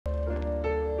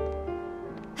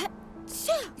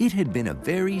It had been a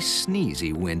very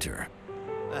sneezy winter.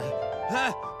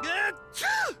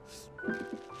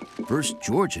 First,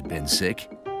 George had been sick,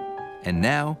 and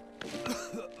now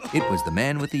it was the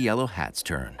man with the yellow hat's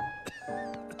turn.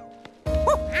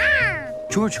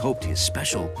 George hoped his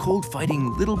special,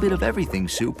 cold-fighting, little bit of everything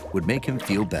soup would make him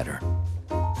feel better.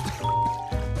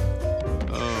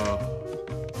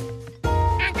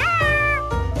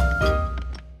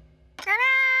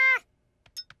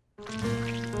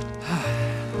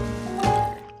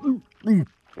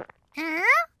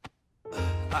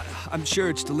 I'm sure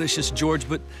it's delicious, George,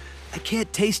 but I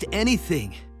can't taste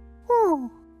anything.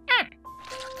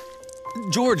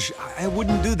 George, I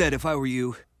wouldn't do that if I were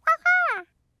you.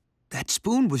 That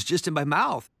spoon was just in my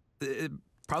mouth. It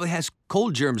probably has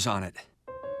cold germs on it.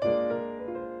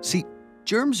 See,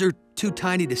 germs are too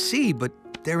tiny to see, but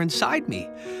they're inside me.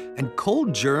 And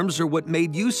cold germs are what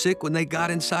made you sick when they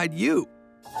got inside you.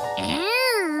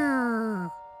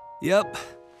 Yep,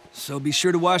 so be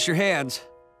sure to wash your hands.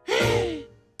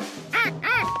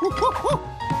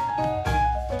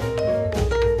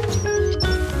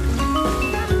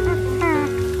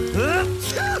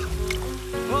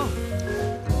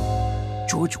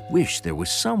 George wished there was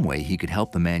some way he could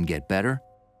help the man get better.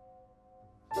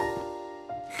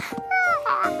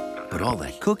 But all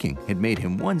that cooking had made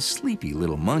him one sleepy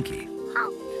little monkey.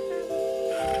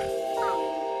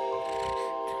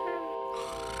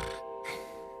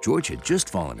 George had just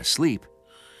fallen asleep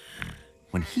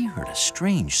when he heard a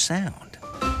strange sound.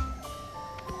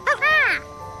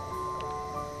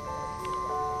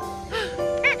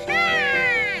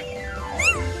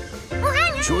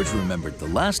 George remembered the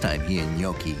last time he and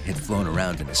Gnocchi had flown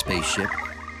around in a spaceship.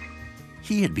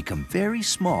 He had become very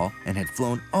small and had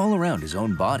flown all around his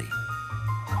own body.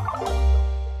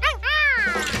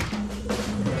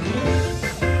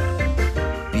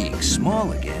 Being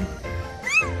small again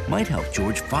might help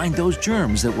George find those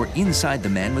germs that were inside the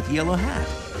man with the yellow hat.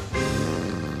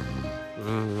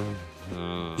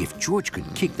 If George could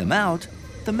kick them out,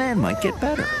 the man might get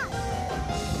better.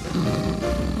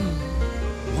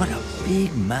 What a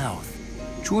big mouth.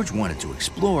 George wanted to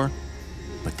explore,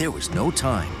 but there was no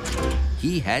time.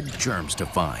 He had germs to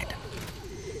find.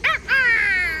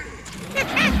 They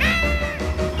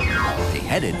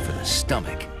headed for the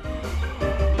stomach.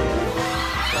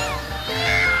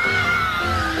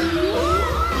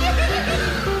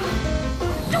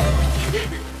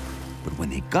 But when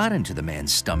they got into the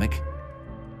man's stomach,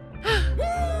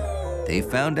 they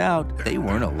found out they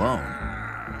weren't alone.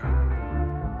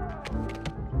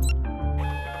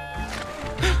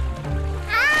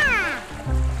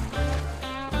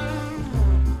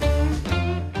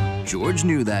 George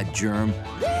knew that germ.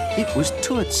 It was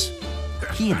Toots.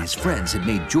 He and his friends had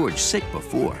made George sick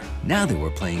before. Now they were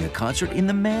playing a concert in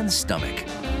the man's stomach.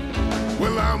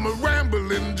 Well, I'm a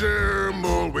rambling germ,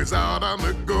 always out on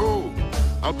the go.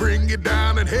 I'll bring you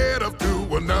down and head up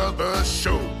to another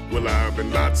show. Well, I'm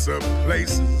in lots of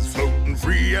places, floating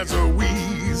free as a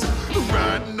wheeze,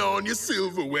 riding on your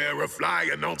silverware or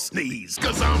flying on sneeze.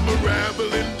 'Cause I'm a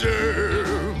rambling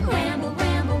germ. Ramble,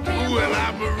 ramble, ramble. Well,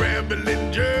 I'm a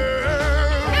rambling germ.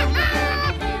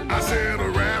 I said a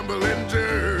rambling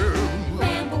germ.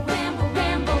 Ramble, ramble,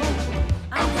 ramble.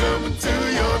 I'm coming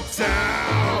to your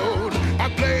town. I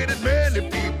played at many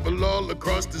people all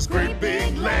across this great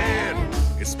big land,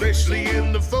 especially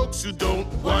in the folks who don't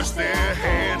wash their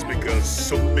hands, because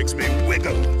soap makes me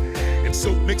wiggle and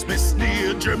soap makes me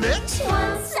sneer. Germette,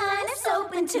 One sign of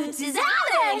soap and Toots is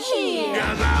out of here.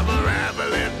 'cause I'm a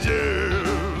rambling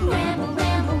germ. Ramble,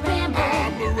 ramble, ramble.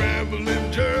 I'm a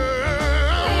rambling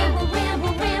germ. Ramble,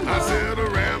 ramble, ramble. I said a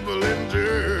rambling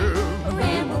germ.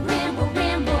 Ramble, ramble,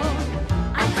 ramble.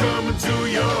 I'm coming to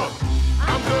your town.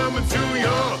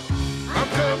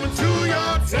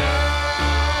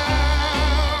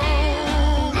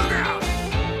 Look out,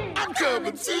 I'm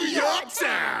coming to your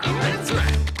town. That's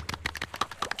right.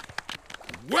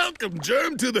 Welcome,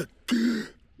 Germ, to the...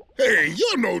 Hey,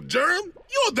 you're no Germ.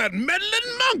 You're that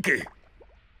meddling monkey.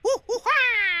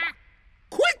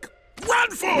 Quick,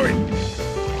 run for it.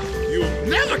 You'll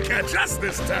never catch us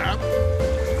this time.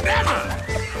 Never.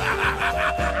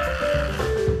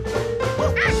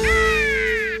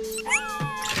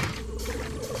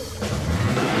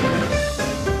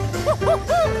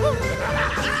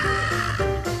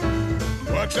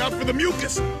 Watch out for the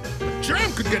mucus. A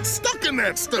germ could get stuck in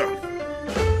that stuff.